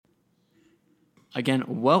Again,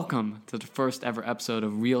 welcome to the first ever episode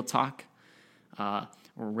of Real Talk. We're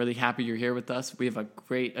really happy you're here with us. We have a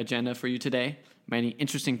great agenda for you today. Many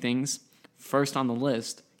interesting things. First on the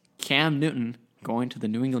list, Cam Newton going to the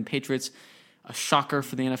New England Patriots. A shocker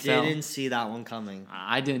for the NFL. Didn't see that one coming.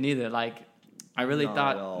 I didn't either. I really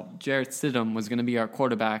thought Jarrett Stidham was going to be our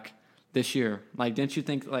quarterback this year. Didn't you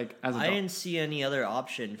think, as a I didn't see any other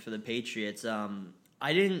option for the Patriots.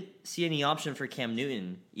 I didn't see any option for Cam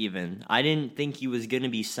Newton, even. I didn't think he was going to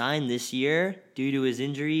be signed this year due to his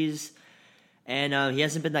injuries. And he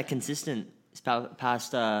hasn't been that consistent this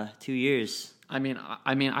past 2 years. I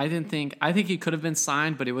think he could have been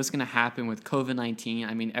signed, but it was going to happen with COVID-19.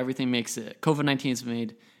 COVID-19 has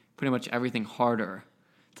made pretty much everything harder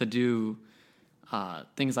to do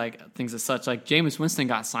things as such. Like Jameis Winston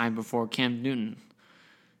got signed before Cam Newton,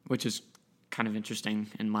 which is kind of interesting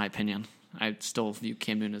in my opinion. I still view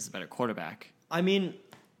Cam Newton as a better quarterback. I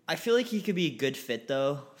feel like he could be a good fit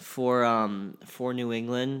though for New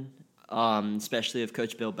England, especially with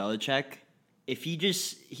Coach Bill Belichick. If he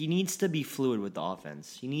needs to be fluid with the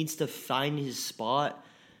offense. He needs to find his spot,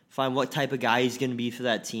 find what type of guy he's going to be for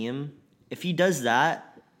that team. If he does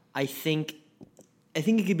that, I think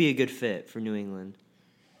it could be a good fit for New England.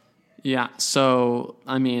 Yeah, so,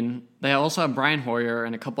 they also have Brian Hoyer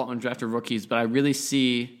and a couple undrafted rookies, but I really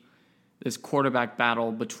see this quarterback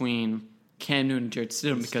battle between Cam Newton and Jarrett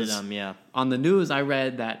Stidham because on the news I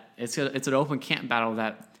read that it's an open camp battle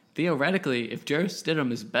that theoretically, if Jarrett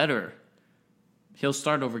Stidham is better, he'll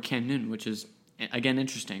start over Cam Newton, which is, again,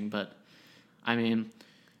 interesting. But,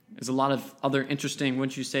 there's a lot of other interesting,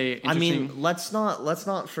 wouldn't you say, interesting... let's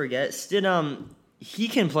not forget, Stidham, he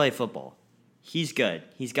can play football. He's good.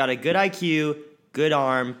 He's got a good IQ, good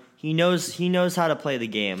arm. He knows how to play the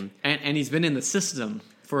game. And he's been in the system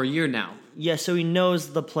for a year now. Yeah, so he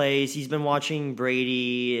knows the plays. He's been watching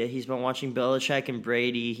Brady. He's been watching Belichick and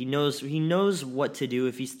Brady. He knows what to do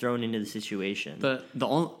if he's thrown into the situation. I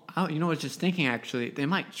was just thinking actually, they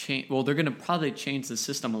might change. Well, they're going to probably change the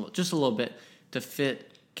system just a little bit to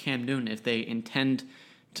fit Cam Newton if they intend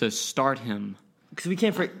to start him. Because we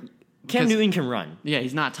can't. Cam Newton can run. Yeah,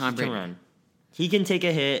 he's not Tom Brady. He can run. He can take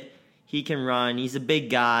a hit. He can run. He's a big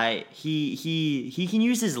guy. He can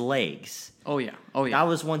use his legs. Oh yeah. That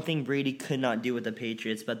was one thing Brady could not do with the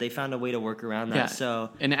Patriots, but they found a way to work around that. Yeah. So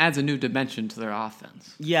and it adds a new dimension to their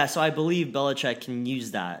offense. Yeah, so I believe Belichick can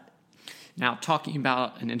use that. Now, talking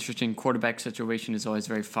about an interesting quarterback situation is always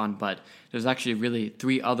very fun, but there's actually really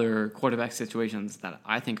three other quarterback situations that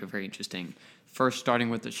I think are very interesting. First, starting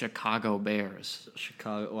with the Chicago Bears.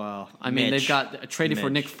 Wow. They've got traded for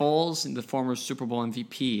Nick Foles, the former Super Bowl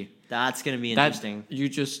MVP. That's going to be interesting. You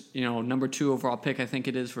just, number 2 overall pick, I think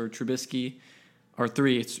it is, for Trubisky, or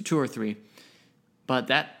 3, it's 2 or 3. But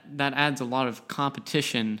that adds a lot of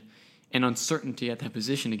competition and uncertainty at that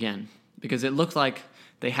position again, because it looked like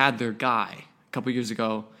they had their guy a couple years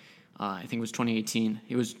ago. I think it was 2018.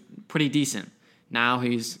 He was pretty decent. Now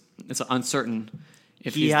it's uncertain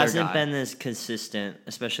if he's their guy. He hasn't been this consistent,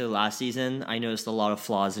 especially last season. I noticed a lot of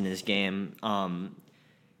flaws in his game.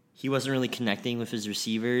 He wasn't really connecting with his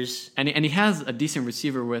receivers, and he has a decent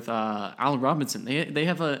receiver with Allen Robinson. They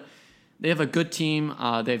have a good team.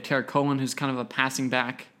 They have Tarik Cohen, who's kind of a passing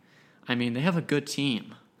back. They have a good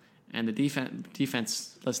team, and the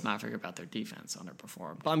defense. Let's not forget about their defense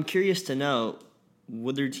underperformed. But I'm curious to know,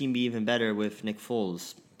 would their team be even better with Nick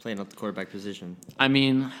Foles playing at the quarterback position?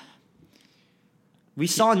 We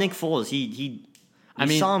saw Nick Foles.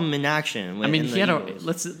 We saw him in action. He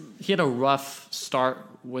had a rough start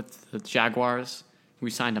with the Jaguars, who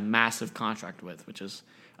we signed a massive contract with, which is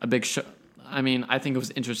a big I think it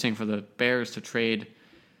was interesting for the Bears to trade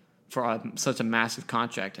for such a massive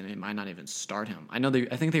contract, and they might not even start him. I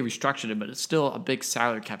think they restructured it, but it's still a big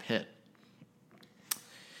salary cap hit.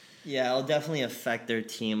 Yeah, it'll definitely affect their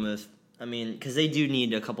team because they do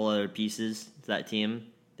need a couple other pieces to that team.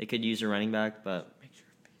 They could use a running back, but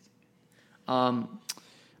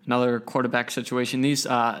another quarterback situation. These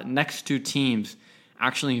next 2 teams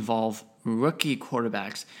actually involve rookie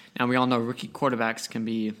quarterbacks. Now, we all know rookie quarterbacks can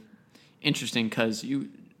be interesting because you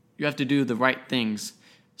have to do the right things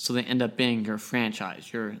so they end up being your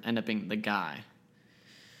franchise. You end up being the guy.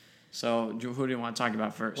 So, who do you want to talk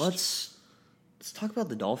about first? Let's talk about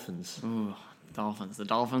the Dolphins. Ooh, Dolphins. The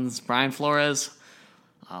Dolphins. Brian Flores,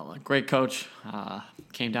 great coach.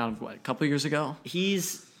 Came down a couple years ago.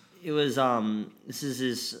 This is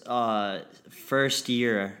his first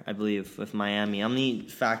year, I believe, with Miami. I'm going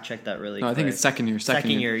to fact check that really quick. I think it's second year. Second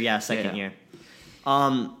year.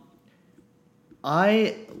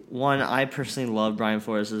 I personally love Brian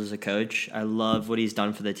Flores as a coach. I love what he's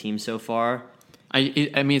done for the team so far.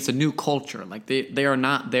 I mean, it's a new culture. Like they are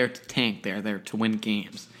not there to tank. They're there to win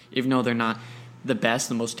games. Even though they're not the best,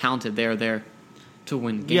 the most talented, they're there to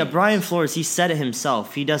win games. Yeah, Brian Flores, he said it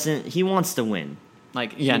himself. He wants to win.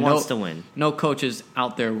 Like, he wants to win. No coaches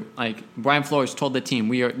out there. Like Brian Flores told the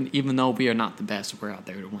team, even though we are not the best, we're out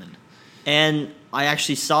there to win. And I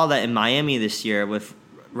actually saw that in Miami this year with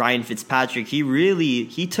Ryan Fitzpatrick.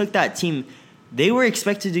 He took that team. They were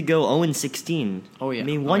expected to go 0-16. Oh, yeah. I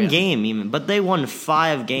mean, one game even, but they won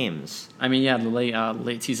 5 games. I mean, yeah, the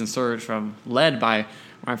late season surge led by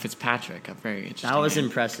Ryan Fitzpatrick. A very interesting That was game.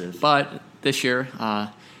 impressive. But this year,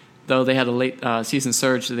 though they had a late season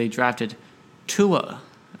surge, they drafted Tua.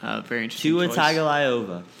 Very interesting Tua choice.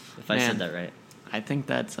 Tagovailoa, if I said that right. I think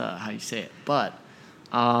that's how you say it. But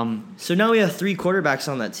so now we have 3 quarterbacks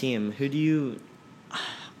on that team. Who do you?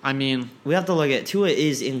 I mean, we have to look at Tua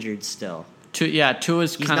is injured still.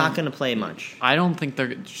 Tua's He's not going to play much. I don't think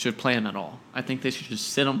they should play him at all. I think they should just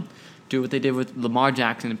sit him, do what they did with Lamar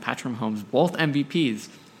Jackson and Patrick Mahomes, both MVPs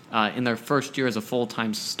in their first year as a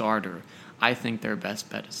full-time starter. I think their best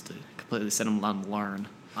bet is to completely sit him, let him learn.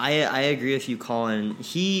 I agree with you, Colin.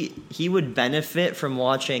 He would benefit from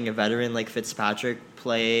watching a veteran like Fitzpatrick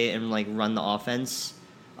play and like run the offense.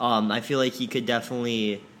 I feel like he could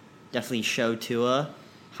definitely show Tua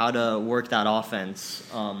how to work that offense,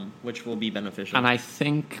 which will be beneficial. And I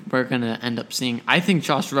think we're going to end up seeing... I think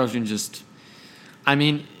Josh Rosen just... I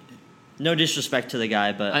mean... No disrespect to the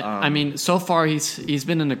guy, but... I mean, so far he's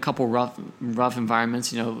been in a couple rough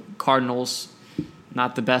environments. You know, Cardinals,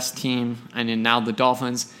 not the best team, and then now the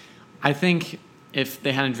Dolphins. I think if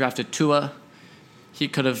they hadn't drafted Tua, he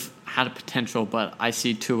could have had a potential, but I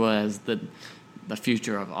see Tua as the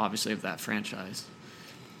future of that franchise.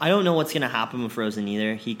 I don't know what's going to happen with Rosen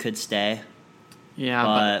either. He could stay. Yeah,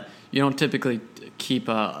 but you don't typically keep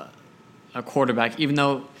a quarterback, even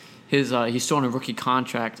though he's still on a rookie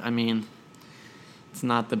contract. I mean, it's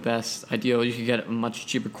not the best ideal. You could get a much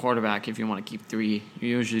cheaper quarterback if you want to keep 3. You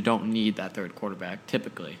usually don't need that third quarterback,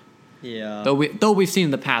 typically. Yeah. Though we've seen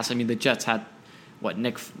in the past. I mean, the Jets had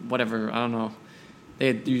Nick, whatever, I don't know. They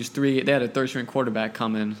had used 3. They had a third-string quarterback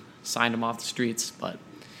come in, signed him off the streets, but.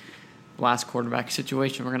 Last quarterback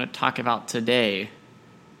situation we're going to talk about today.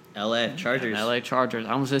 LA Chargers. LA Chargers.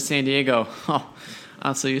 I almost said San Diego. Oh,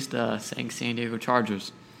 I'm so used to saying San Diego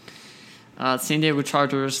Chargers. San Diego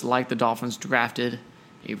Chargers, like the Dolphins, drafted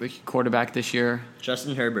a rookie quarterback this year.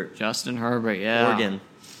 Justin Herbert, yeah. Oregon.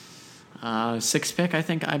 6th pick,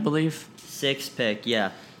 I believe. 6th pick,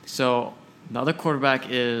 yeah. So the other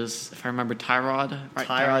quarterback is, if I remember, Tyrod. Right?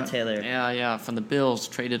 Tyrod Taylor. Yeah, from the Bills.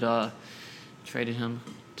 Traded him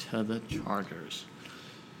to the Chargers.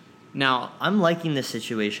 Now I'm liking this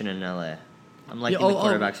situation in LA. I'm liking the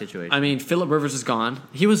quarterback situation. I mean, Phillip Rivers is gone.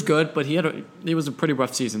 He was good, but he was a pretty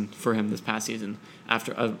rough season for him this past season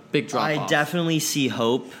after a big drop off. I definitely see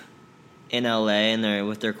hope in LA and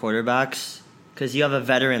with their quarterbacks because you have a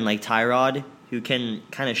veteran like Tyrod who can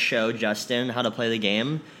kind of show Justin how to play the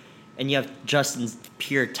game, and you have Justin's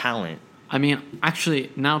pure talent. I mean, actually,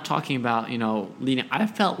 now talking about leading, I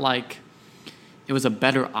felt like it was a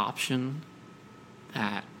better option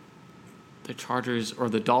that the Chargers or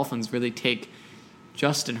the Dolphins really take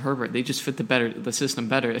Justin Herbert. They just fit the system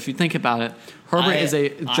better. If you think about it, Herbert is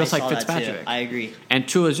just like Fitzpatrick. I agree. And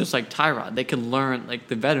Tua is just like Tyrod. They could learn, like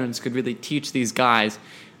the veterans could really teach these guys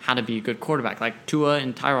how to be a good quarterback. Like Tua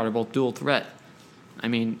and Tyrod are both dual threat. I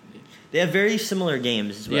mean, they have very similar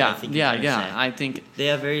games, is what I think you're trying to say. I think they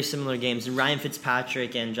have very similar games. And Ryan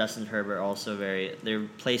Fitzpatrick and Justin Herbert also their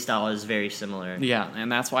play style is very similar. Yeah,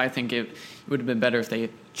 and that's why I think it would have been better if they had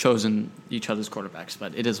chosen each other's quarterbacks,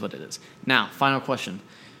 but it is what it is. Now, final question.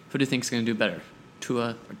 Who do you think is going to do better,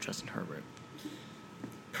 Tua or Justin Herbert?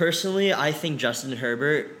 Personally, I think Justin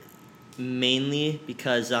Herbert, mainly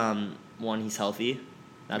because, one, he's healthy.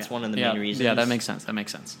 That's one of the main reasons. Yeah, that makes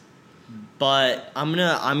sense. But I'm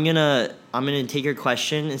gonna take your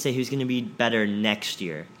question and say who's gonna be better next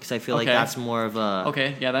year because I feel like that's more of a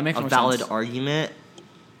that makes a more valid sense. argument.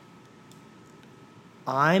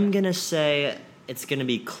 I'm gonna say it's gonna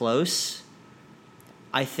be close.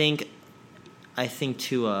 I think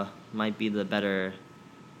Tua might be the better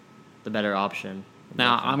option.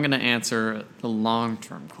 Now I'm gonna answer the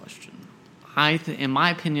long-term question. In my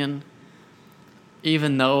opinion,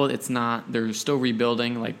 even though they're still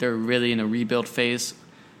rebuilding, like they're really in a rebuild phase,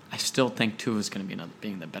 I still think Tua is going to be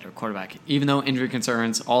being the better quarterback. Even though injury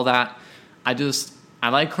concerns, all that, I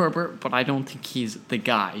like Herbert, but I don't think he's the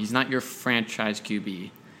guy. He's not your franchise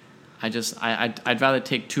QB. I'd rather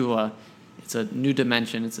take Tua. It's a new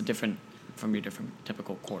dimension. It's a different from your different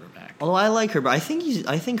typical quarterback. Although I like Herbert, I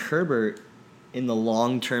think Herbert in the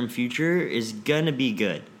long-term future is going to be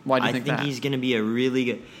good. Why do you think that? I think he's going to be a really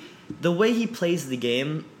good... The way he plays the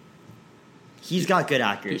game, he's got good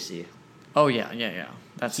accuracy. Oh, yeah.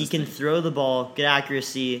 He can throw the ball, good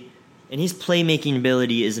accuracy, and his playmaking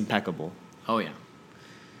ability is impeccable. Oh, yeah.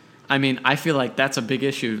 I mean, I feel like that's a big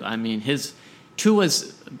issue. I mean,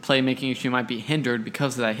 Tua's playmaking issue might be hindered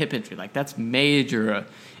because of that hip injury. Like, that's major,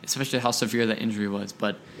 especially how severe that injury was.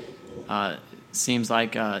 But seems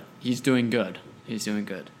like he's doing good.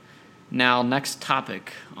 Now, next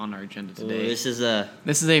topic on our agenda today. Ooh, this is a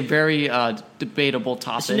very debatable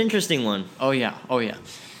topic. It's an interesting one. Oh, yeah.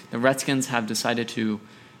 The Redskins have decided to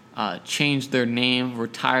change their name,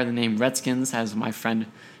 retire the name Redskins, as my friend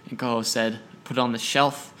and co-host said, put it on the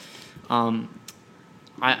shelf.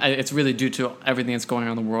 It's really due to everything that's going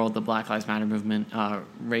on in the world, the Black Lives Matter movement,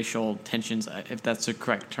 racial tensions, if that's the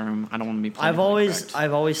correct term. I don't want to be politically correct.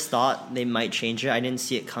 I've always thought they might change it. I didn't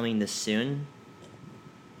see it coming this soon.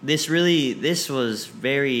 This was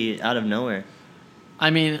very out of nowhere. I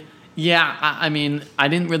mean, yeah, I mean, I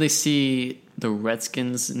didn't really see the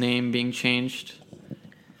Redskins name being changed.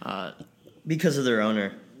 Because of their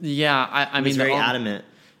owner. Yeah, I mean, he's very adamant.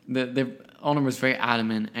 The owner was very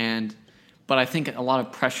adamant, but I think a lot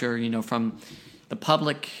of pressure, from the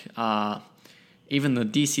public, even the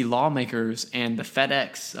DC lawmakers and the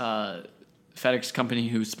FedEx company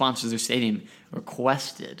who sponsors their stadium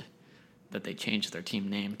requested that they change their team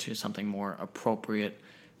name to something more appropriate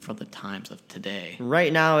for the times of today.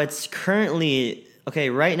 Right now it's currently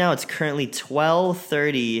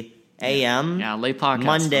 12:30 a.m. Yeah, late podcast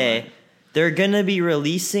Monday. They're going to be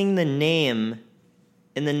releasing the name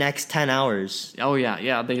in the next 10 hours. Oh,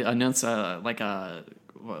 yeah. They announced I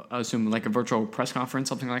assume like a virtual press conference,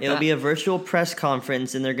 something like that. It'll be a virtual press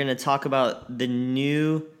conference, and they're going to talk about the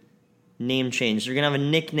new name change. They're going to have a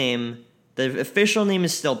nickname. The official name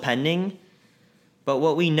is still pending, but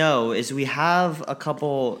what we know is we have a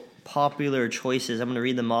couple popular choices. I'm going to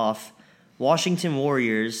read them off. Washington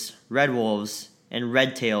Warriors, Red Wolves, and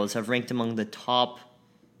Red Tails have ranked among the top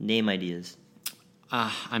name ideas.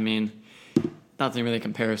 I mean, nothing really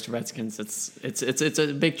compares to Redskins. It's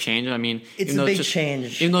a big change. I mean, it's a big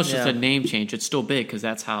change. Even though it's just a name change, it's still big because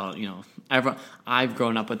that's how I've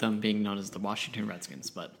grown up with them being known as the Washington Redskins.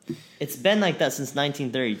 But it's been like that since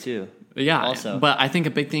 1932. Yeah. Also, but I think a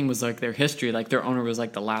big thing was like their history. Like their owner was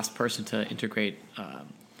like the last person to integrate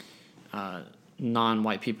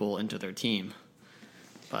non-white people into their team.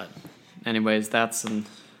 But anyways,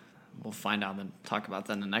 we'll find out and talk about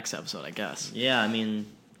that in the next episode, I guess. Yeah, I mean,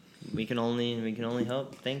 we can only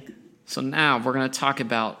think. So now we're going to talk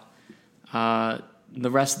about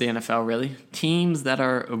the rest of the NFL, really. Teams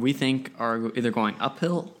that we think are either going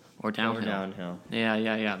uphill or downhill.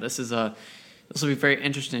 Yeah. This will be very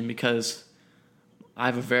interesting because I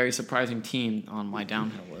have a very surprising team on my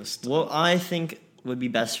downhill list. What I think would be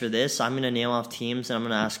best for this, I'm going to name off teams, and I'm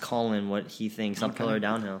going to ask Colin what he thinks, uphill or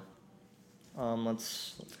downhill.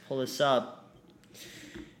 Let's pull this up.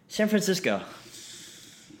 San Francisco.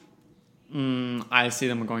 I see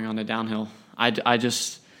them going on to downhill. I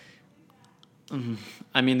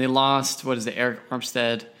mean, they lost, Eric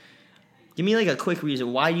Armstead. Give me like a quick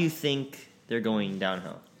reason. Why do you think they're going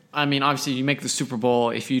downhill? I mean, obviously, you make the Super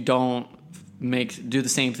Bowl. If you don't do the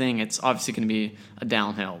same thing, it's obviously going to be a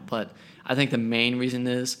downhill. But I think the main reason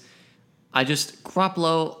is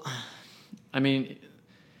Garoppolo. I mean,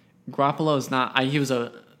 Garoppolo is not. He was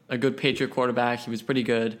a good Patriot quarterback. He was pretty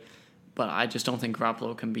good. But I just don't think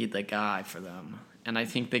Garoppolo can be the guy for them. And I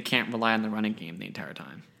think they can't rely on the running game the entire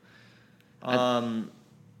time.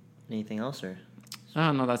 Anything else? Or?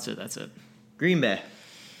 Oh, no, that's it. Green Bay.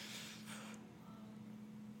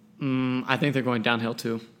 I think they're going downhill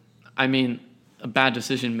too. I mean, a bad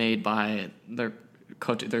decision made by their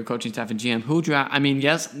coaching staff and GM. I mean,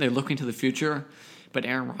 yes, they're looking to the future, but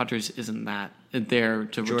Aaron Rodgers isn't that there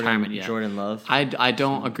to retirement yet. Jordan Love. I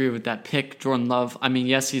don't agree with that pick. Jordan Love. I mean,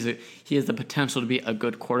 yes, he has the potential to be a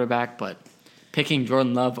good quarterback, but picking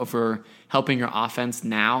Jordan Love over helping your offense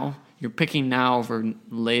now, you're picking now over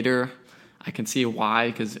later. I can see why,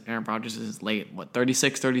 because Aaron Rodgers is late.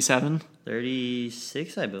 36, 37?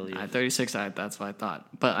 36, I believe. 36, that's what I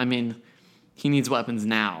thought. But, I mean, he needs weapons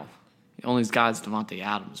now. The only guy is Devontae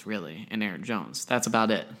Adams, really, and Aaron Jones. That's about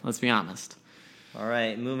it. Let's be honest. All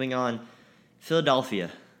right, moving on. Philadelphia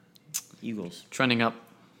Eagles. Trending up.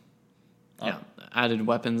 Yeah, added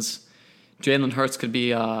weapons. Jalen Hurts could be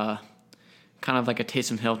kind of like a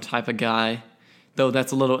Taysom Hill type of guy. Though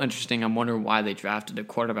that's a little interesting. I'm wondering why they drafted a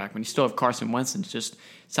quarterback when you still have Carson Wentz and just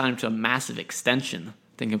signed him to a massive extension. I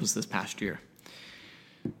think it was this past year.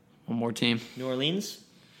 One more team. New Orleans?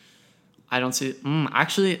 I don't see...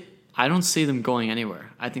 Actually, I don't see them going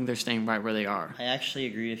anywhere. I think they're staying right where they are. I actually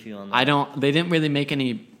agree with you on that. They didn't really make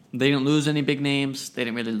any. They didn't lose any big names. They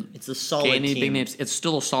didn't really. It's a solid gain any team. big names. It's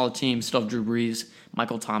still a solid team. Still have Drew Brees,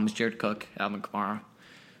 Michael Thomas, Jared Cook, Alvin Kamara.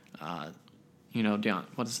 Deion.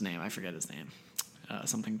 What is his name? I forget his name.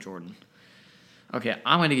 Something Jordan. Okay,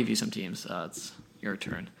 I'm going to give you some teams. It's your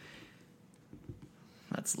turn.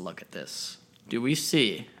 Let's look at this. Do we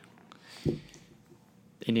see the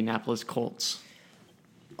Indianapolis Colts?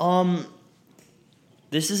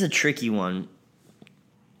 This is a tricky one.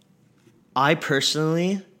 I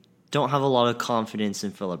personally don't have a lot of confidence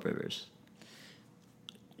in Phillip Rivers.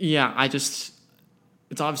 Yeah, it's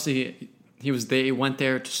obviously they went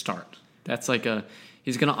there to start. That's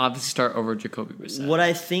he's going to obviously start over Jacoby Brissett. What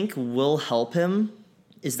I think will help him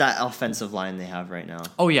is that offensive line they have right now.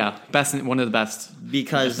 Oh yeah, one of the best.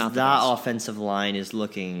 Because that offensive line is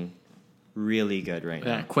looking really good right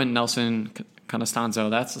now. Quentin Nelson, Costanzo,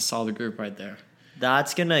 that's a solid group right there.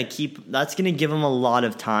 That's gonna give him a lot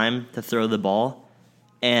of time to throw the ball,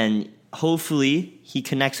 and hopefully he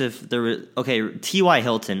connects with T.Y.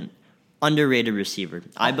 Hilton, underrated receiver.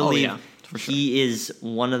 I believe for sure. He is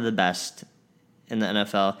one of the best in the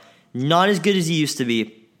NFL. Not as good as he used to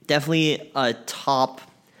be. Definitely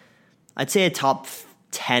I'd say a top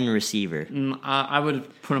 10 receiver. I would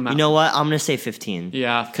put him out. You know what? I'm gonna say 15.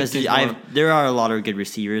 Yeah, because there are a lot of good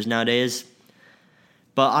receivers nowadays.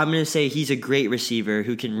 But I'm going to say he's a great receiver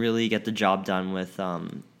who can really get the job done with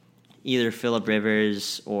either Phillip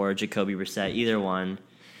Rivers or Jacoby Brissett, either one.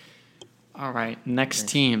 All right, next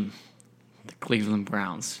team, the Cleveland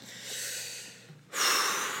Browns.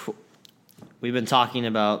 We've been talking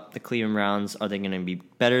about the Cleveland Browns. Are they going to be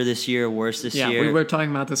better this year or worse this year? Yeah, we were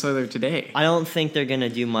talking about this earlier today. I don't think they're going to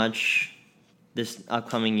do much this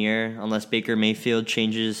upcoming year unless Baker Mayfield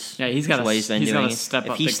changes what he's been doing. Step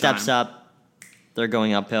if he steps up, they're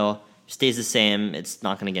going uphill. Stays the same, it's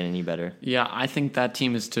not going to get any better. Yeah, I think that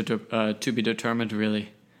team is to be determined, really.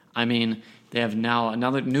 I mean, they have now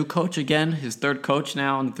another new coach again, his third coach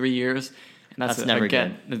now in 3 years. And that's never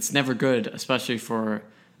good. It's never good, especially for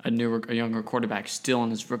a younger quarterback still in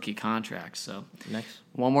his rookie contract. So, next.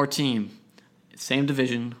 One more team, same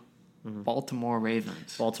division, Baltimore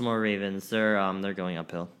Ravens. Baltimore Ravens, they're going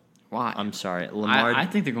uphill. Why? I'm sorry. Lamar. I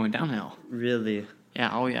think they're going downhill. Really? Yeah,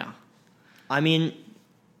 oh yeah. I mean,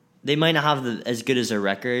 they might not have as good as a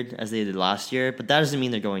record as they did last year, but that doesn't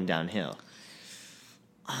mean they're going downhill.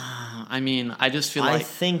 I just feel I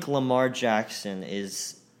think Lamar Jackson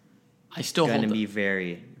is going to be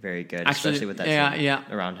very, very good, especially with that team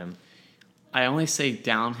around him. I only say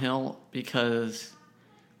downhill because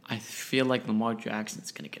I feel like Lamar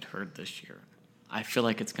Jackson's going to get hurt this year. I feel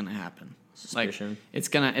like it's going to happen. Suspicion.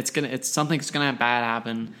 Like something's going to bad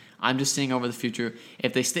happen. I'm just seeing over the future.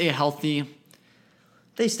 If they stay healthy.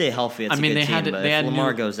 It's a good team, but if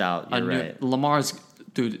Lamar goes out, you're right. Lamar's,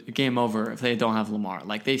 game over if they don't have Lamar.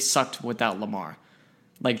 Like, they sucked without Lamar.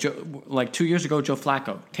 Like 2 years ago, Joe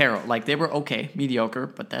Flacco, terrible. Like, they were okay, mediocre,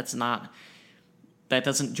 but Joe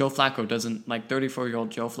Flacco doesn't,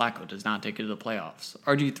 34-year-old Joe Flacco does not take it to the playoffs.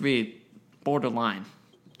 RG3, borderline.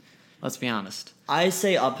 Let's be honest. I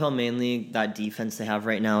say uphill mainly. That defense they have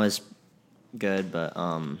right now is good, but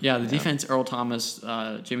the defense, Earl Thomas,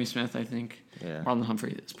 Jimmy Smith, I think, Marlon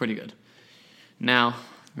Humphrey, is pretty good. Now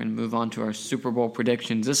we're gonna move on to our Super Bowl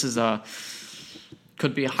predictions. This is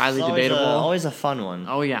could be highly debatable. Always a fun one.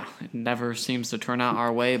 Oh yeah, it never seems to turn out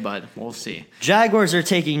our way, but we'll see. Jaguars are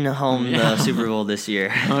taking home the Super Bowl this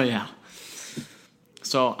year. Oh yeah.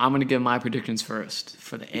 So I'm gonna give my predictions first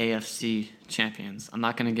for the AFC champions. I'm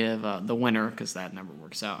not gonna give the winner because that never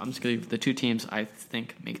works out. I'm just gonna give the two teams I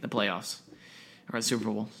think make the playoffs. Or Super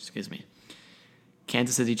Bowl, excuse me.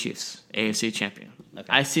 Kansas City Chiefs, AFC champion. Okay.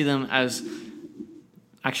 I see them as...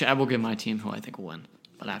 Actually, I will give my team who I think will win,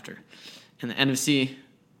 but after. In the NFC,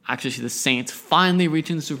 I actually see the Saints finally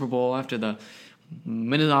reaching the Super Bowl after the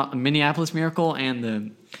Minneapolis Miracle and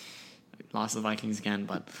the loss of the Vikings again,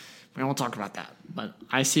 but we won't talk about that. But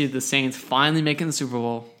I see the Saints finally making the Super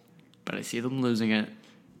Bowl, but I see them losing it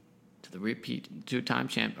to the repeat two-time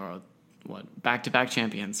back-to-back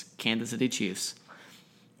champions, Kansas City Chiefs.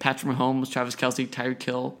 Patrick Mahomes, Travis Kelce, Tyreek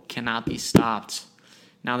Hill cannot be stopped.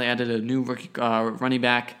 Now they added a new rookie running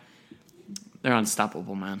back. They're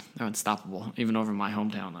unstoppable, man. They're unstoppable, even over my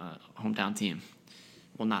hometown team.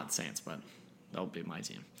 Well, not the Saints, but that'll be my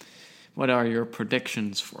team. What are your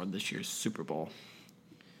predictions for this year's Super Bowl?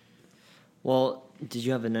 Well, did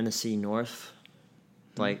you have an NFC North?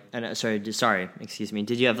 Excuse me.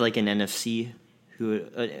 Did you have an NFC?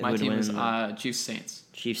 My team is Chiefs Saints.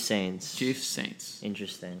 Chiefs Saints. Chiefs Saints.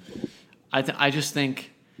 Interesting. I just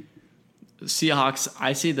think Seahawks,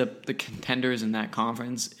 I see the contenders in that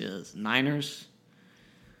conference is Niners.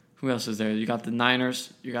 Who else is there? You got the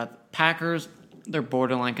Niners. You got Packers. They're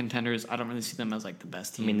borderline contenders. I don't really see them as like the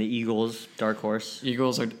best team. I mean, the Eagles, dark horse.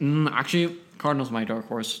 Eagles are actually Cardinals, my dark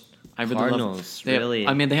horse. I really Cardinals, love,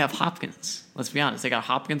 really? they have Hopkins. Let's be honest. They got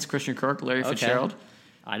Hopkins, Christian Kirk, Larry Fitzgerald.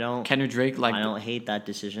 Kenny Drake. Like, I don't hate that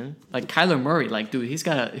decision. Like Kyler Murray. Like, dude, he's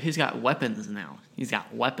got weapons now. He's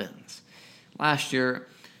got weapons. Last year,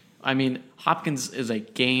 I mean, Hopkins is a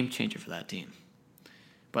game changer for that team.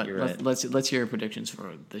 But let's hear your predictions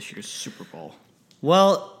for this year's Super Bowl.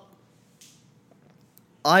 Well,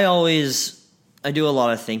 I do a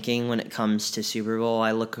lot of thinking when it comes to Super Bowl.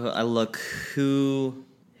 I look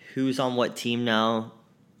who's on what team now.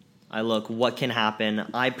 I look what can happen.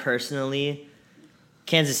 I personally,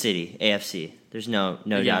 Kansas City, AFC. There's no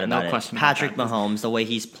doubt about it. Patrick Mahomes, the way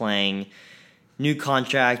he's playing, new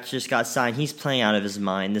contract just got signed. He's playing out of his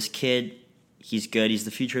mind. This kid, he's good. He's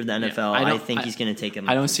the future of the NFL. I think he's going to take him.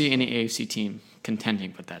 I don't see any AFC team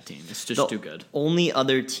contending with that team. It's just too good. Only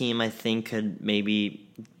other team I think could maybe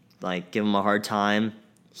like give him a hard time,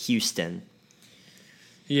 Houston.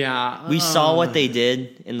 Yeah. We saw what they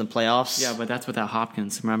did in the playoffs. Yeah, but that's without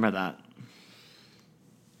Hopkins. Remember that.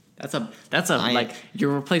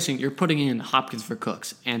 You're putting in Hopkins for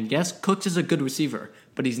Cooks. And yes, Cooks is a good receiver,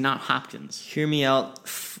 but he's not Hopkins. Hear me out.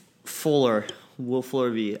 Will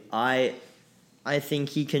Fuller be. I think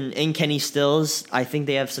he can, and Kenny Stills, I think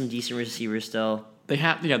they have some decent receivers still. They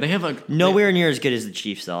have nowhere near as good as the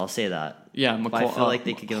Chiefs, though. I'll say that. Yeah, McCall, I feel like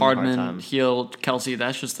they could give Hardman, them a hard time. Hill, Kelsey,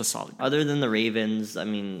 that's just a solid group. Other than the Ravens, I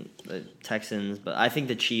mean, the Texans, but I think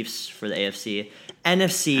the Chiefs for the AFC.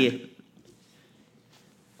 NFC,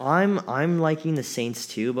 I'm liking the Saints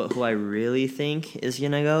too, but who I really think is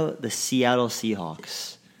going to go, the Seattle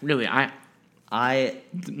Seahawks. Really,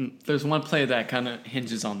 there's one play that kind of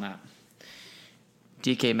hinges on that.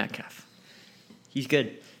 DK Metcalf. He's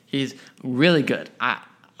good. He's really good. I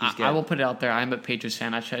will put it out there. I'm a Patriots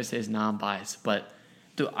fan. I try to say it's non-biased, but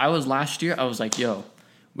dude, I was like, yo,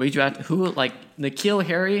 we draft who like N'Keal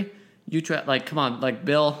Harry? You draft like, come on, like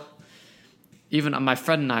Bill. Even my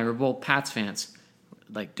friend and I were both Pats fans.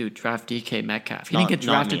 Like, dude, draft DK Metcalf. He didn't get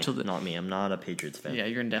drafted till not me. I'm not a Patriots fan. Yeah,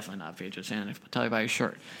 you're definitely not a Patriots fan. If I tell you by your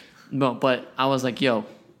shirt. No, but I was like, yo,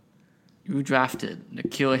 you drafted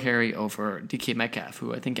N'Keal Harry over DK Metcalf,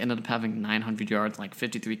 who I think ended up having 900 yards, like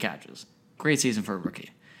 53 catches. Great season for a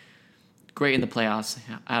rookie. Great in the playoffs.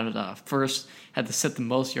 Added first, had to set the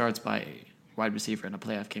most yards by a wide receiver in a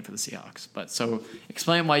playoff game for the Seahawks. But so,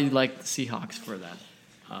 explain why you like the Seahawks for that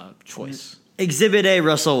choice. Exhibit A,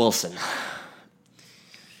 Russell Wilson.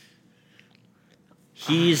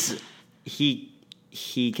 He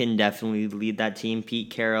can definitely lead that team. Pete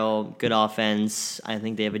Carroll, good offense. I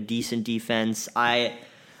think they have a decent defense. I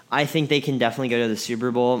think they can definitely go to the Super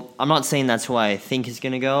Bowl. I'm not saying that's who I think is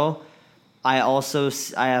going to go. I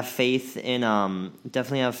have faith in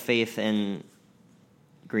definitely have faith in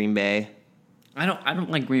Green Bay. I don't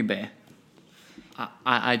like Green Bay.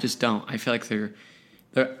 I just don't. I feel like they're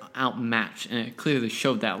outmatched, and it clearly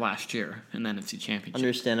showed that last year in the NFC Championship.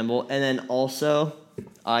 Understandable. And then also,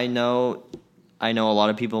 I know a lot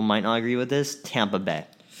of people might not agree with this. Tampa Bay.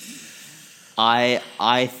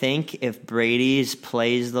 I think if Brady's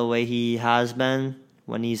plays the way he has been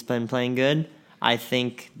when he's been playing good, I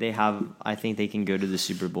think they can go to the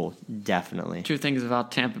Super Bowl. Definitely. Two things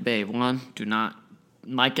about Tampa Bay. One,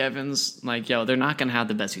 Mike Evans, they're not going to have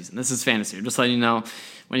the best season. This is fantasy. Just letting you know,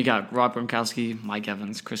 when you got Rob Gronkowski, Mike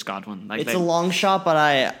Evans, Chris Godwin. It's a long shot,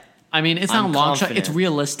 but it's not a long shot. It's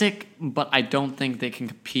realistic, but I don't think they can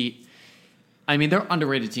compete. I mean, they're an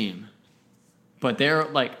underrated team, but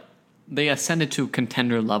they ascended to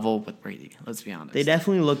contender level with Brady. Let's be honest. They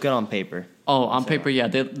definitely look good on paper. Oh, on paper, yeah,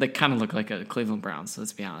 they kind of look like a Cleveland Browns.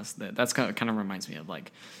 Let's be honest. That's kind of reminds me of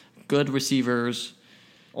like good receivers.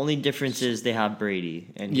 Only difference is they have Brady,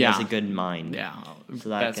 and he has a good mind. Yeah,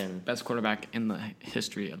 so best quarterback in the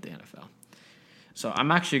history of the NFL. So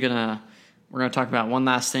I'm actually we're gonna talk about one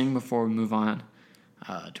last thing before we move on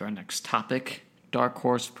to our next topic: dark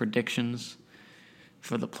horse predictions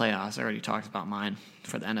for the playoffs. I already talked about mine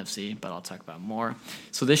for the NFC, but I'll talk about more.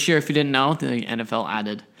 So this year, if you didn't know, the NFL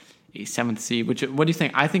added a 7th seed. What do you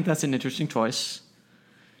think? I think that's an interesting choice.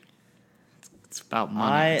 It's about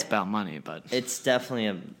money. But it's definitely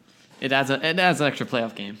it adds an extra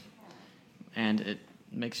playoff game, and it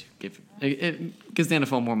makes you it gives the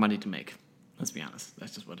NFL more money to make. Let's be honest.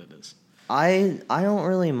 That's just what it is. I don't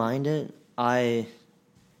really mind it.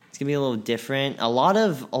 It's gonna be a little different. A lot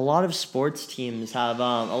of sports teams have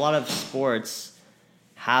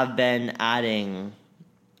been adding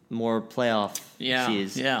more playoff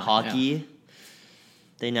seeds. Yeah. Hockey. Yeah.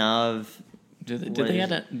 They now have. Did they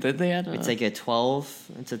add a? It's like a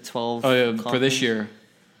 12. It's a 12. Oh yeah, for this year.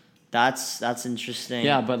 That's interesting.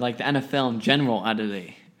 Yeah, but like the NFL in general added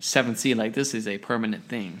a 7th seed. Like this is a permanent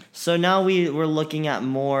thing. So now we're looking at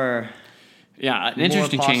more. Yeah, an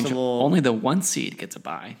interesting change. Only the 1 seed gets a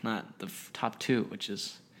bye, not the top 2, which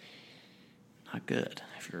is not good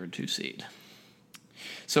if you're a 2 seed.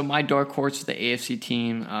 So my dark horse is the AFC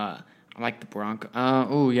team. I like the Broncos.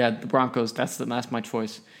 The Broncos. That's my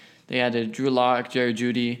choice. They added Drew Lock, Jerry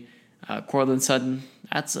Jeudy, Courtland Sutton.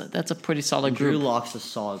 That's a pretty solid group. Drew Lock's a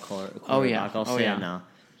solid quarterback. Oh yeah, I'll say it now.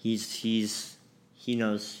 He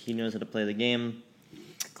knows how to play the game.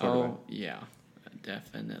 Oh yeah,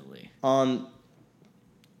 definitely.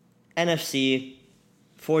 NFC,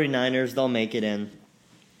 49ers, they'll make it in.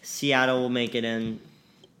 Seattle will make it in.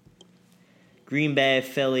 Green Bay,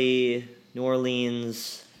 Philly, New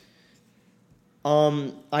Orleans.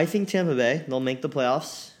 I think Tampa Bay, they'll make the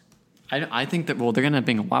playoffs. I think that they're gonna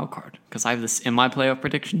be a wild card because I have this in my playoff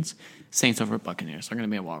predictions. Saints over Buccaneers are gonna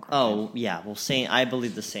be a wild card. Oh yeah, well I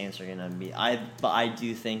believe the Saints are gonna be. But I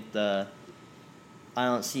do think I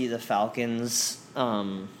don't see the Falcons.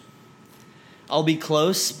 I'll be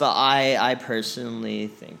close, but I personally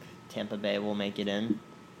think Tampa Bay will make it in.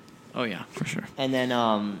 Oh yeah, for sure. And then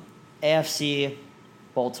AFC,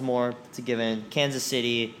 Baltimore, it's a given. Kansas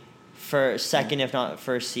City, for second if not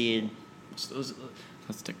first seed.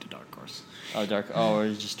 Let's stick to dark horse. Oh, or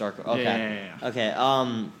just dark. Okay. Yeah. Okay.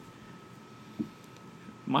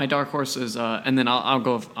 My dark horse is, and then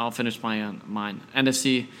I'll finish mine.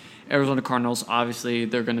 NFC, Arizona Cardinals. Obviously,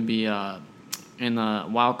 they're going to be in the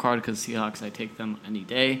wild card because Seahawks. I take them any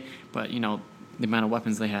day, but the amount of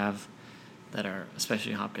weapons they have, that are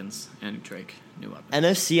especially Hopkins and Drake, new weapons.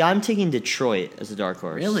 NFC, I'm taking Detroit as a dark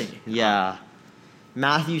horse. Really? Yeah.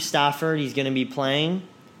 Matthew Stafford, he's going to be playing.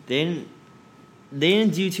 They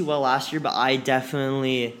didn't do too well last year, but I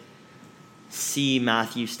definitely see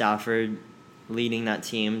Matthew Stafford leading that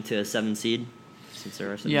team to a 7 seed. Since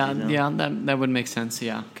there are 7 seeds now. That would make sense.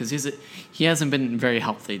 Yeah, because he hasn't been very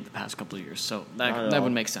healthy the past couple of years, so that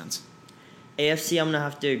would make sense. AFC, I'm gonna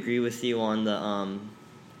have to agree with you on the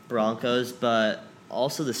Broncos, but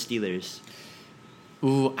also the Steelers.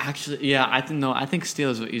 Ooh, actually, yeah, I think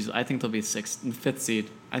Steelers will easily. I think they'll be 5th seed.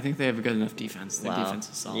 I think they have a good enough defense. Their defense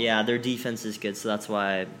is solid. Yeah, their defense is good, so that's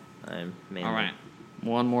why I'm mainly. All right,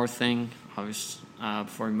 one more thing, obviously,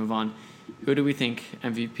 before we move on. Who do we think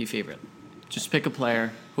MVP favorite? Just pick a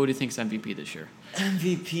player. Who do you think's MVP this year?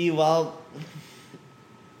 MVP, well,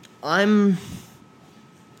 I'm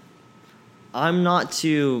not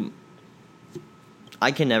too.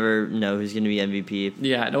 I can never know who's going to be MVP.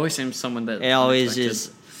 Yeah, it always seems someone that. It always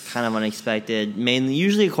is kind of unexpected.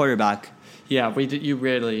 Usually a quarterback. Yeah, you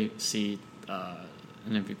rarely see an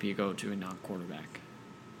MVP go to a non-quarterback.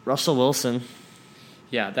 Russell Wilson.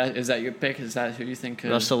 Yeah, is that your pick? Is that who you think?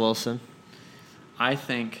 Russell Wilson. I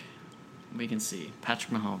think we can see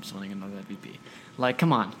Patrick Mahomes winning another MVP. Like,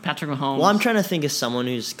 come on, Patrick Mahomes. Well, I'm trying to think of someone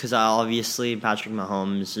because obviously Patrick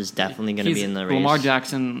Mahomes is definitely going to be in the race. Lamar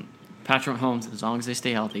Jackson, Patrick Mahomes, as long as they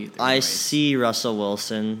stay healthy. I see Russell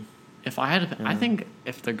Wilson. If I had to, I think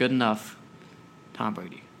if they're good enough, Tom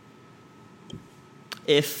Brady.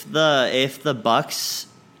 If the Bucks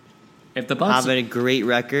have a great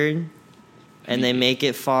record and they make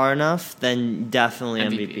it far enough, then definitely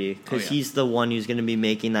MVP because he's the one who's going to be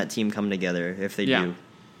making that team come together if they do.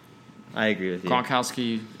 I agree with you.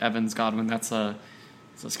 Gronkowski, Evans, Godwin, it's a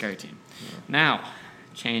scary team. Yeah. Now,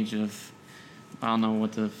 change of, I don't know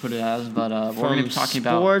what to put it as, but we're going to be talking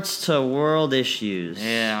about sports to world issues.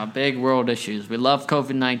 Yeah, big world issues. We love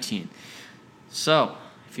COVID-19. So,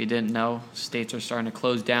 if you didn't know, states are starting to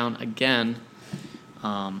close down again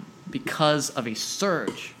because of a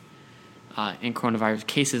surge in coronavirus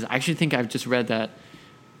cases. I actually think I've just read that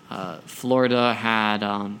Florida had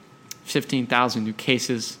 15,000 new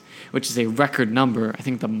cases, which is a record number. I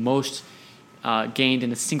think the most gained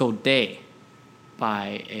in a single day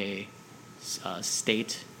by a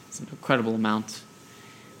state. It's an incredible amount.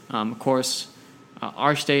 Of course,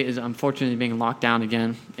 our state is unfortunately being locked down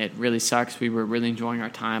again. It really sucks. We were really enjoying our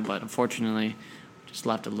time, but unfortunately, just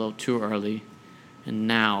left a little too early, and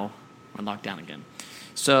now we're locked down again.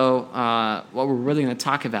 So what we're really going to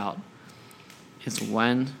talk about is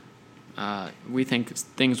when we think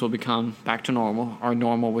things will become back to normal, our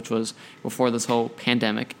normal, which was before this whole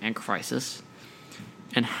pandemic and crisis,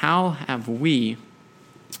 and how have we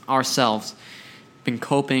ourselves been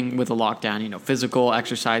coping with the lockdown, physical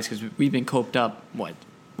exercise, because we've been coped up,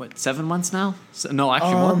 what, 7 months now? No,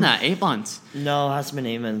 actually more than that, 8 months. No, it hasn't been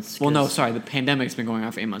 8 months. Well, no, sorry, the pandemic's been going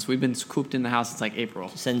on for 8 months. We've been cooped in the house since like April.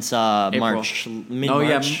 Since March, mid-March. Oh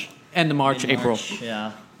yeah, end of March, April.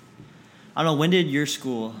 Yeah. I don't know. When did your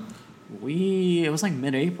school? It was like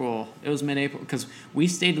mid-April. It was mid-April because we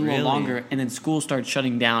stayed a little longer, and then school started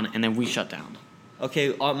shutting down, and then we shut down.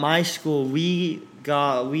 Okay, at my school, we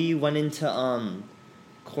went into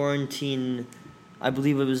quarantine. I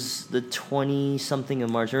believe it was the 20-something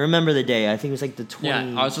of March. I remember the day. I think it was like the 20. Yeah,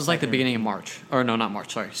 it was just like the beginning of March. Or no, not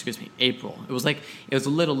March. Sorry, excuse me. April. It was a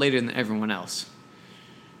little later than everyone else.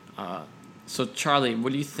 So Charlie,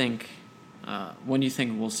 what do you think? When do you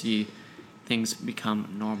think we'll see things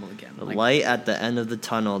become normal again? The light at the end of the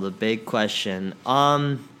tunnel. The big question.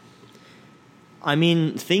 I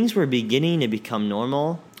mean, things were beginning to become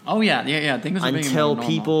normal. Oh yeah. Things were until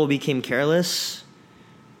people became careless.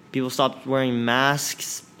 People stopped wearing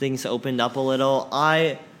masks. Things opened up a little.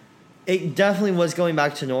 It definitely was going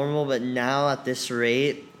back to normal, but now at this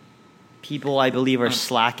rate, people, I believe, are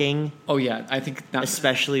slacking. Oh yeah, I think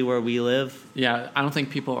especially where we live. Yeah, I don't think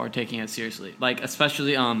people are taking it seriously. Like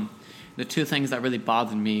especially the two things that really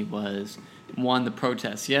bothered me was one, the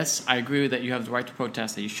protests. Yes, I agree that you have the right to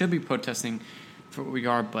protest. That you should be protesting for what we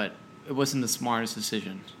are, but it wasn't the smartest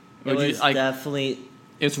decision. It was definitely.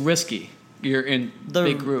 It's risky. You're in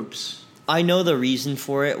big groups. I know the reason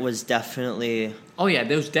for it was definitely. Oh yeah,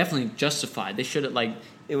 it was definitely justified. They should have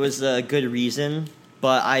It was a good reason,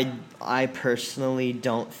 but I personally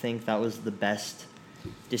don't think that was the best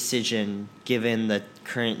decision given the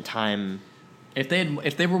current time. If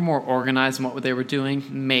they were more organized in what they were doing,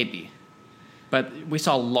 maybe. But we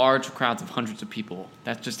saw large crowds of hundreds of people.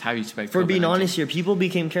 That's just how you expect. For being honest here, people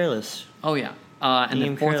became careless. Oh yeah, and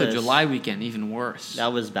the 4th of July weekend, even worse.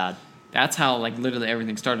 That was bad. That's how literally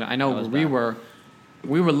everything started. I know where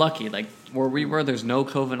we were lucky. Like where we were, there's no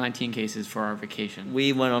COVID-19 cases for our vacation.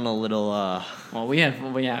 We went on a little.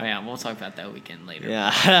 We'll talk about that weekend later.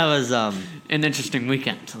 Yeah, that was an interesting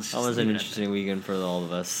weekend. That was an interesting weekend for all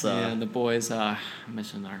of us. Yeah, the boys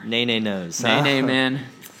missing our Nay knows. Nay, man.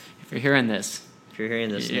 If you're hearing this,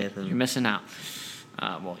 Nathan, you're missing out.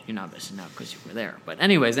 You're not missing out because you were there. But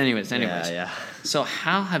anyways. Yeah. So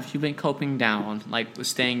how have you been coping down,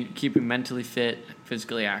 keeping mentally fit,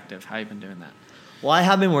 physically active? How have you been doing that? Well, I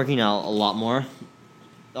have been working out a lot more.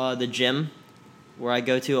 The gym where I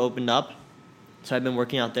go to opened up. So I've been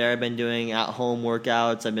working out there. I've been doing at-home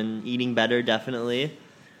workouts. I've been eating better, definitely.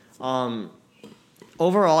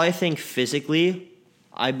 Overall, I think physically,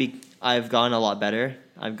 I've gotten a lot better.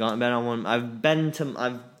 I've gotten better on one. I've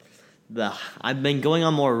been going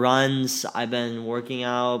on more runs. I've been working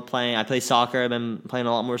out, playing. I play soccer. I've been playing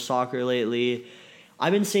a lot more soccer lately.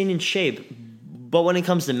 I've been staying in shape. But when it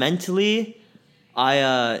comes to mentally,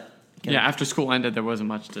 after school ended, there wasn't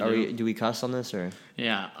much to do. Do we cuss on this or?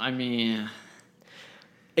 Yeah, I mean.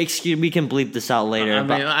 Excuse, we can bleep this out later.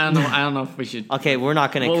 I don't know if we should. Okay, we're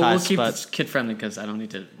not gonna cuss. We'll keep this kid friendly because I don't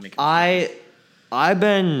need to make. I've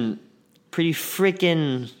been pretty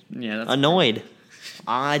freaking annoyed.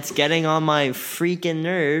 It's getting on my freaking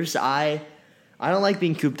nerves. I don't like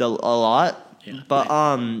being cooped a lot, but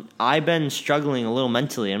I've been struggling a little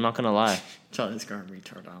mentally. I'm not gonna lie. Charlie's going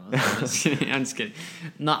retard on us. I'm just kidding.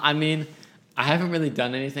 No, I mean, I haven't really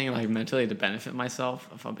done anything mentally to benefit myself.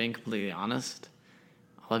 If I'm being completely honest,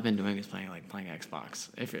 all I've been doing is playing Xbox.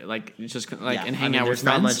 If and hang out with friends.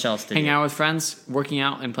 Not much else to hang out with friends, working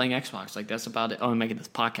out, and playing Xbox. That's about it. Oh, and making this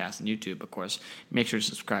podcast and YouTube, of course. Make sure to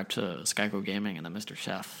subscribe to Skyco Gaming and the Mr.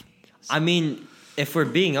 Chef. I mean, if we're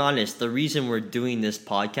being honest, the reason we're doing this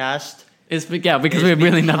podcast is because we have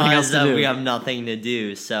really nothing else to do. We have nothing to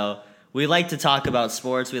do, so we like to talk about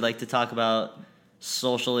sports. We like to talk about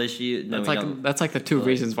social issues. That's the two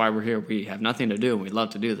reasons why we're here. We have nothing to do, and we love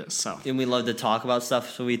to do this. And we love to talk about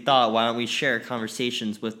stuff. So we thought, why don't we share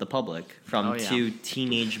conversations with the public from two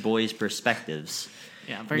teenage boys' perspectives?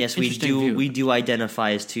 Yeah, very yes, we do. View. We do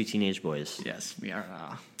identify as two teenage boys. Yes, we are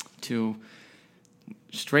two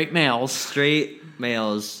straight males. Straight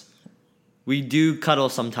males. We do cuddle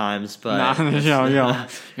sometimes, but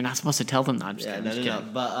you're not supposed to tell them that. No.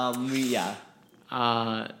 But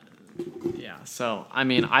yeah, so, I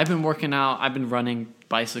mean, I've been working out. I've been running,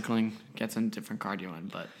 bicycling, get some different cardio in,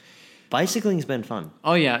 but... Bicycling's been fun.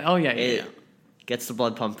 Oh, yeah. It gets the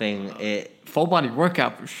blood pumping. Full body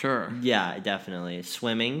workout, for sure. Yeah, definitely.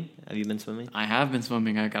 Swimming. Have you been swimming? I have been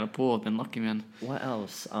swimming. I got a pool. I've been lucky, man. What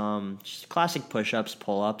else? Just classic push-ups,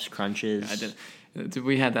 pull-ups, crunches. I did.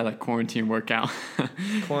 We had that, quarantine workout.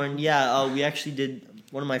 We actually did...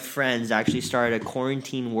 One of my friends actually started a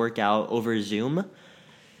quarantine workout over Zoom,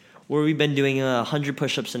 where we've been doing 100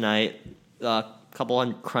 push-ups a night, couple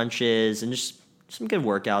on crunches, and just some good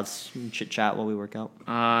workouts, chit chat while we work out.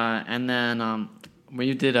 And then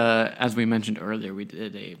we did as we mentioned earlier, we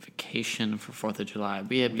did a vacation for 4th of July.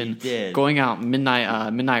 We had been going out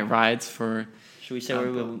midnight rides for. Should we say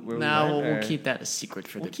where we went? No, we'll keep that a secret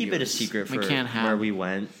for the viewers. We'll keep it a secret for where we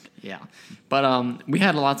went. Yeah, but we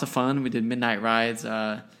had lots of fun. We did midnight rides. It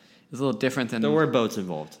was a little different than. There were boats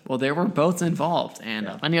involved. Well, there were boats involved,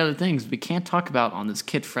 and many other things we can't talk about on this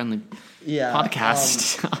kid-friendly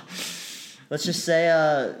podcast. Let's just say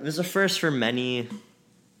it was a first for many.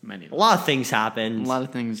 A lot of things happened. A lot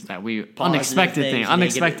of things that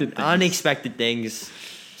unexpected things.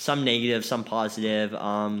 Some negative, some positive.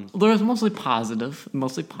 There was mostly positive.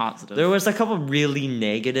 There was a couple really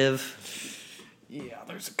negative. Yeah,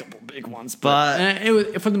 there's a couple big ones, but it was,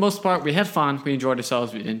 for the most part, we had fun. We enjoyed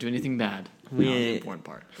ourselves. We didn't do anything bad. The important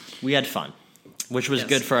part. We had fun, which was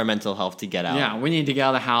good for our mental health to get out. Yeah, we needed to get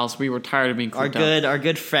out of the house. We were tired of being cooped up. Our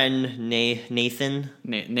good friend Nathan.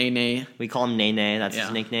 Nay. We call him Nay. That's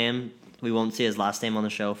his nickname. We won't say his last name on the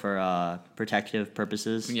show for protective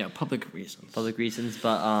purposes. Yeah, public reasons.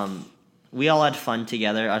 But we all had fun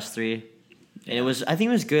together, us three. And I think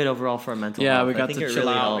it was good overall for our mental health. Yeah, we got to chill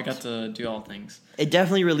out. We got to do all things. It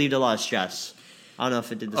definitely relieved a lot of stress. I don't know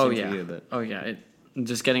if it did the same for you, but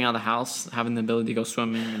just getting out of the house, having the ability to go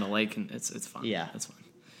swimming in a lake, and it's fun. Yeah, it's fun.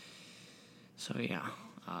 So yeah,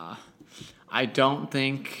 I don't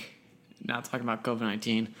think. Not talking about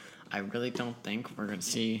COVID-19. I really don't think we're gonna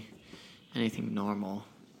see anything normal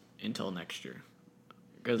until next year.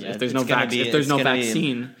 Because if there's no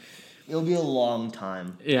vaccine. It'll be a long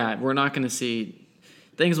time. Yeah, we're not going to see...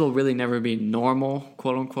 Things will really never be normal,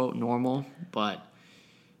 quote-unquote normal, but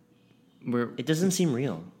it doesn't seem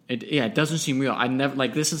real. It doesn't seem real. I never...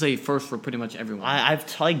 this is a first for pretty much everyone.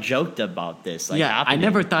 I've joked about this. I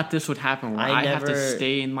never thought this would happen where I have to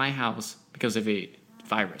stay in my house because of a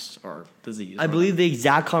virus or disease. I believe the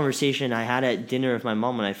exact conversation I had at dinner with my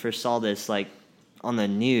mom when I first saw this, on the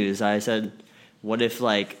news. I said, what if,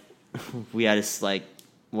 we had this,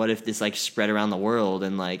 what if this spread around the world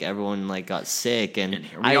and everyone got sick and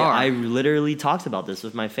here we are. I literally talked about this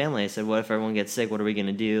with my family. I said, what if everyone gets sick? What are we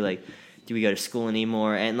gonna do? Do we go to school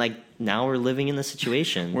anymore? And now we're living in the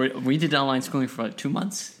situation. We did online schooling for 2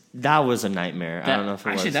 months. That was a nightmare. I don't know if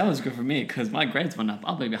it was. Actually, that was good for me because my grades went up.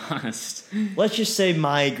 I'll be honest. Let's just say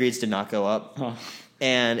my grades did not go up. Oh.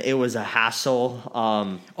 And it was a hassle.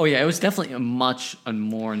 It was definitely much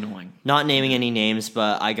more annoying. Not naming any names,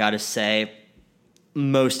 but I gotta say,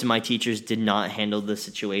 most of my teachers did not handle the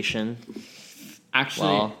situation.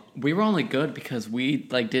 Actually, we were only good because we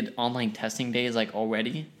did online testing days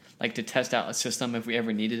already, to test out a system if we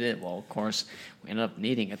ever needed it. Well, of course, we ended up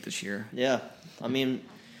needing it this year. Yeah, I mean,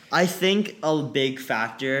 I think a big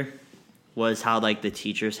factor was how the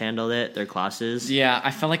teachers handled it, their classes. Yeah,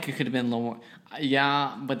 I felt like it could have been a little more.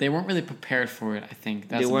 Yeah, but they weren't really prepared for it. I think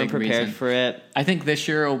that's they weren't prepared for it. I think this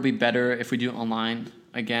year it will be better if we do it online.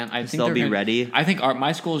 Again, I think they'll be ready. I think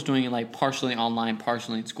my school is doing it partially online,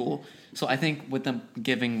 partially in school. So I think with them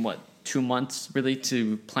giving 2 months really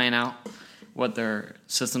to plan out what their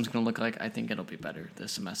system's going to look like, I think it'll be better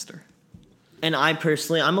this semester. And I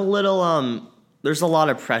personally, I'm a little there's a lot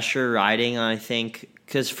of pressure riding. I think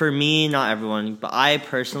because for me, not everyone, but I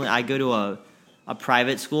personally, I go to a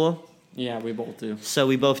private school. Yeah, we both do. So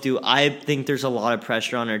we both do. I think there's a lot of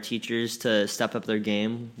pressure on our teachers to step up their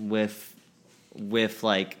game with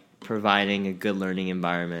providing a good learning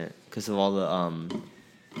environment because of all the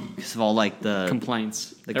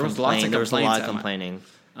complaints. There was a lot of complaining.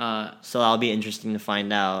 So that'll be interesting to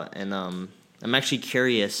find out, and I'm actually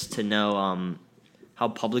curious to know how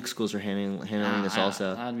public schools are handling this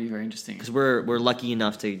also. That'd be very interesting because we're lucky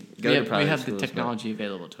enough to go to private schools. We have the technology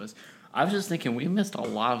available to us. I was just thinking we missed a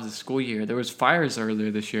lot of the school year. There was fires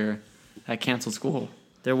earlier this year that canceled school.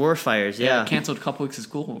 There were fires, yeah. Canceled a couple weeks of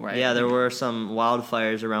school, right? Yeah, there were some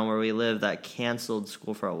wildfires around where we live that canceled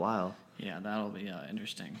school for a while. Yeah, that'll be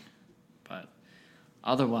interesting. But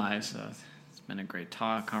otherwise, it's been a great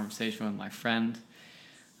conversation with my friend,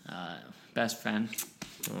 best friend.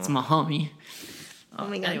 Oh. It's my homie. Oh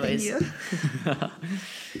my God, thank you.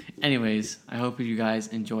 Anyways, I hope you guys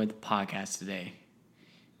enjoyed the podcast today.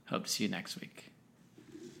 Hope to see you next week.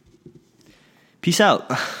 Peace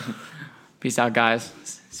out. Peace out, guys.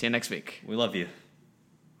 See you next week. We love you.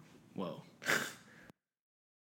 Whoa.